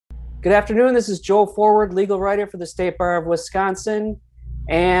Good afternoon. This is Joe Forward, legal writer for the State Bar of Wisconsin.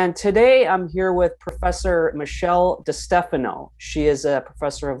 And today I'm here with Professor Michele DeStefano. She is a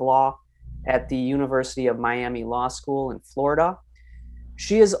professor of law at the University of Miami Law School in Florida.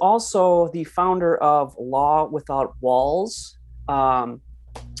 She is also the founder of Law Without Walls.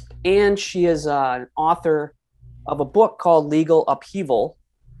 And she is an author of a book called Legal Upheaval,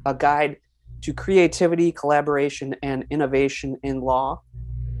 a guide to creativity, collaboration, and innovation in law.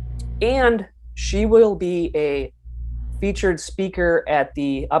 And she will be a featured speaker at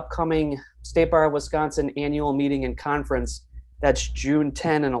the upcoming State Bar of Wisconsin annual meeting and conference. That's June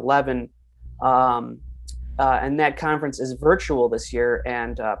 10 and 11. And that conference is virtual this year.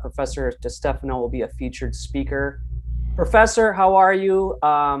 And Professor DeStefano will be a featured speaker. Professor, how are you?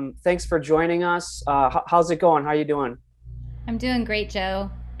 Thanks for joining us. How's it going? How are you doing? I'm doing great,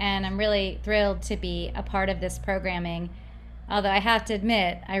 Joe, and I'm really thrilled to be a part of this programming. Although I have to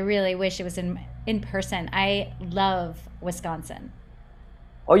admit, I really wish it was in person. I love Wisconsin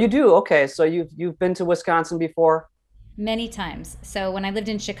Oh, you do? Okay. So you've been to Wisconsin before? many times. So when I lived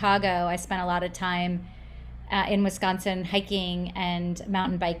in Chicago, I spent a lot of time in Wisconsin hiking and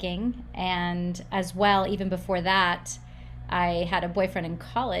mountain biking. And as well, even before that, I had a boyfriend in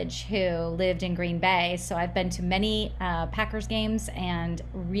college who lived in Green Bay. So I've been to many Packers games and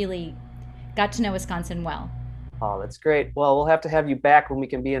really got to know Wisconsin well. Oh, that's great. Well, we'll have to have you back when we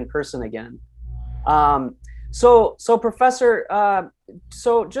can be in person again. Um, so Professor,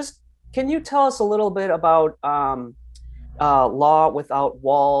 so just can you tell us a little bit about Law Without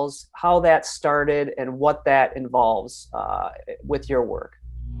Walls, how that started, and what that involves with your work?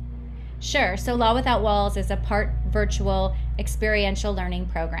 Sure. So, Law Without Walls is a part virtual experiential learning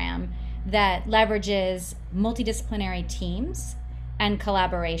program that leverages multidisciplinary teams and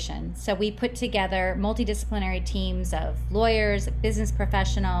collaboration. So, we put together multidisciplinary teams of lawyers, business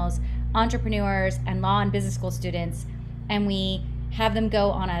professionals, entrepreneurs, and law and business school students, and we have them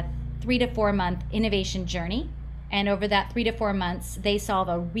go on a 3 to 4 month innovation journey. And over that 3 to 4 months, they solve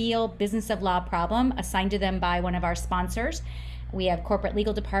a real business of law problem assigned to them by one of our sponsors. We have corporate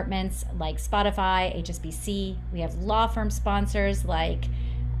legal departments like Spotify, HSBC. We have law firm sponsors like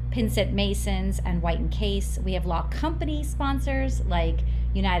Pinsent Masons and White and Case. We have law company sponsors like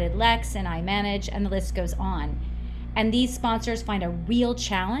United Lex and iManage, and the list goes on. And these sponsors find a real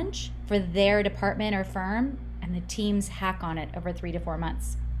challenge for their department or firm, and the teams hack on it over 3 to 4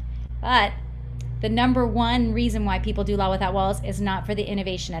 months. But the number one reason why people do Law Without Walls is not for the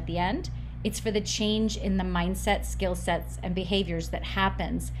innovation at the end. It's for the change in the mindset, skill sets, and behaviors that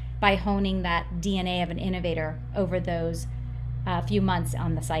happens by honing that DNA of an innovator over those few months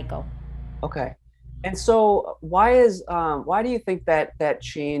on the cycle. Okay. And so why do you think that that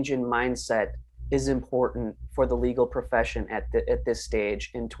change in mindset is important for the legal profession at this stage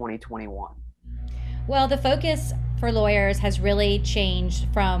in 2021? Well, the focus for lawyers has really changed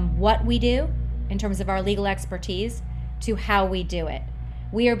from what we do in terms of our legal expertise to how we do it.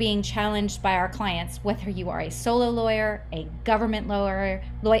 We are being challenged by our clients, whether you are a solo lawyer, a government lawyer,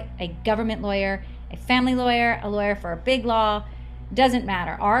 a family lawyer, a lawyer for a big law, doesn't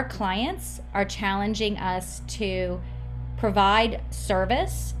matter. Our clients are challenging us to provide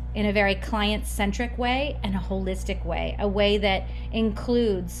service in a very client-centric way and a holistic way, a way that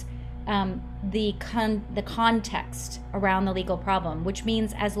includes the context around the legal problem, which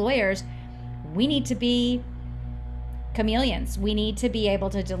means as lawyers, we need to be chameleons. We need to be able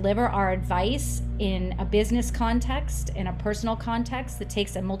to deliver our advice in a business context, in a personal context that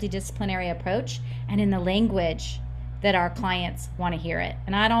takes a multidisciplinary approach, and in the language that our clients want to hear it.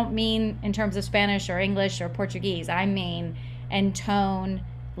 And I don't mean in terms of Spanish or English or Portuguese. I mean in tone,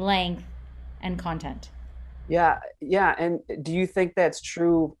 length, and content. Yeah, yeah. And do you think that's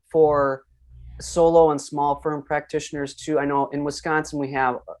true for solo and small firm practitioners too? I know in Wisconsin we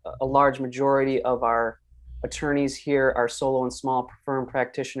have a large majority of our attorneys here are solo and small firm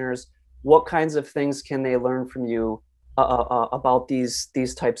practitioners. What kinds of things can they learn from you about these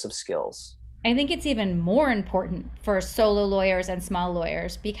types of skills? I think it's even more important for solo lawyers and small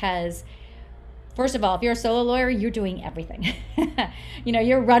lawyers because, first of all, if you're a solo lawyer, you're doing everything.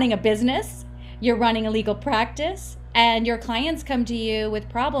 You're running a business, you're running a legal practice, and your clients come to you with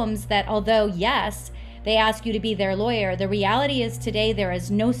problems that, although, yes, they ask you to be their lawyer, the reality is today there is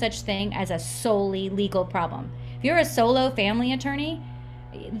no such thing as a solely legal problem. If you're a solo family attorney,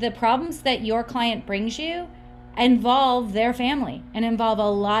 the problems that your client brings you involve their family and involve a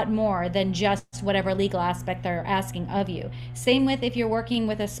lot more than just whatever legal aspect they're asking of you. Same with if you're working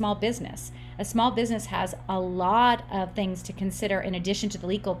with a small business. A small business has a lot of things to consider in addition to the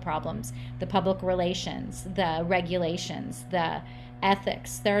legal problems, the public relations, the regulations, the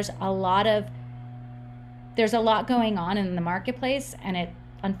ethics. There's a lot going on in the marketplace, and it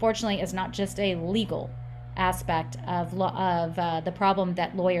unfortunately is not just a legal aspect of the problem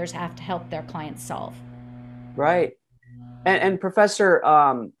that lawyers have to help their clients solve. Right. And Professor,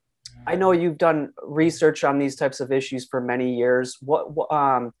 I know you've done research on these types of issues for many years.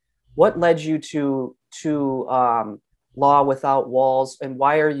 What led you to Law Without Walls, and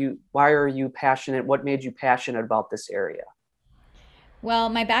why are you passionate? What made you passionate about this area? Well,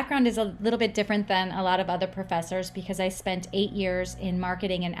 my background is a little bit different than a lot of other professors because I spent 8 years in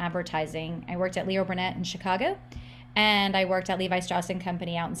marketing and advertising. I worked at Leo Burnett in Chicago, and I worked at Levi Strauss and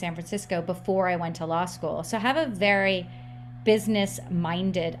Company out in San Francisco before I went to law school. So I have a very business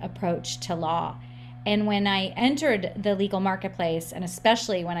minded approach to law. And when I entered the legal marketplace, and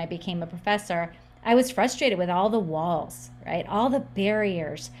especially when I became a professor, I was frustrated with all the walls, right? All the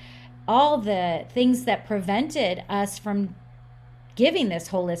barriers, all the things that prevented us from giving this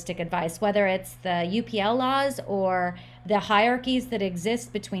holistic advice, whether it's the UPL laws or the hierarchies that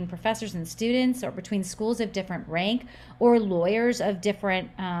exist between professors and students, or between schools of different rank, or lawyers of different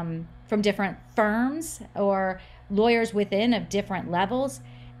from different firms, or lawyers within of different levels.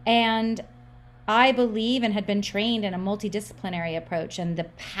 And I believe and had been trained in a multidisciplinary approach and the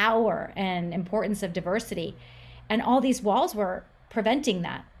power and importance of diversity. And all these walls were preventing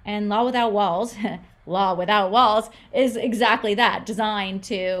that. And Law Without Walls, Law Without Walls is exactly that, designed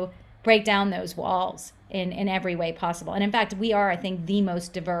to break down those walls in every way possible. And in fact, we are, I think, the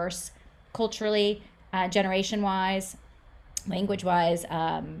most diverse culturally, generation wise, language wise,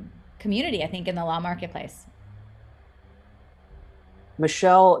 community, I think, in the law marketplace.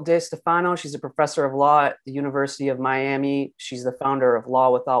 Michele DeStefano, she's a professor of law at the University of Miami. She's the founder of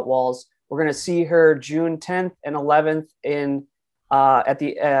Law Without Walls. We're going to see her June 10th and 11th at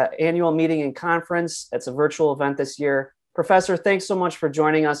the annual meeting and conference. It's a virtual event this year. Professor, thanks so much for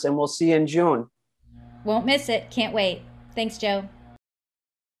joining us, and we'll see you in June. Won't miss it. Can't wait. Thanks, Joe.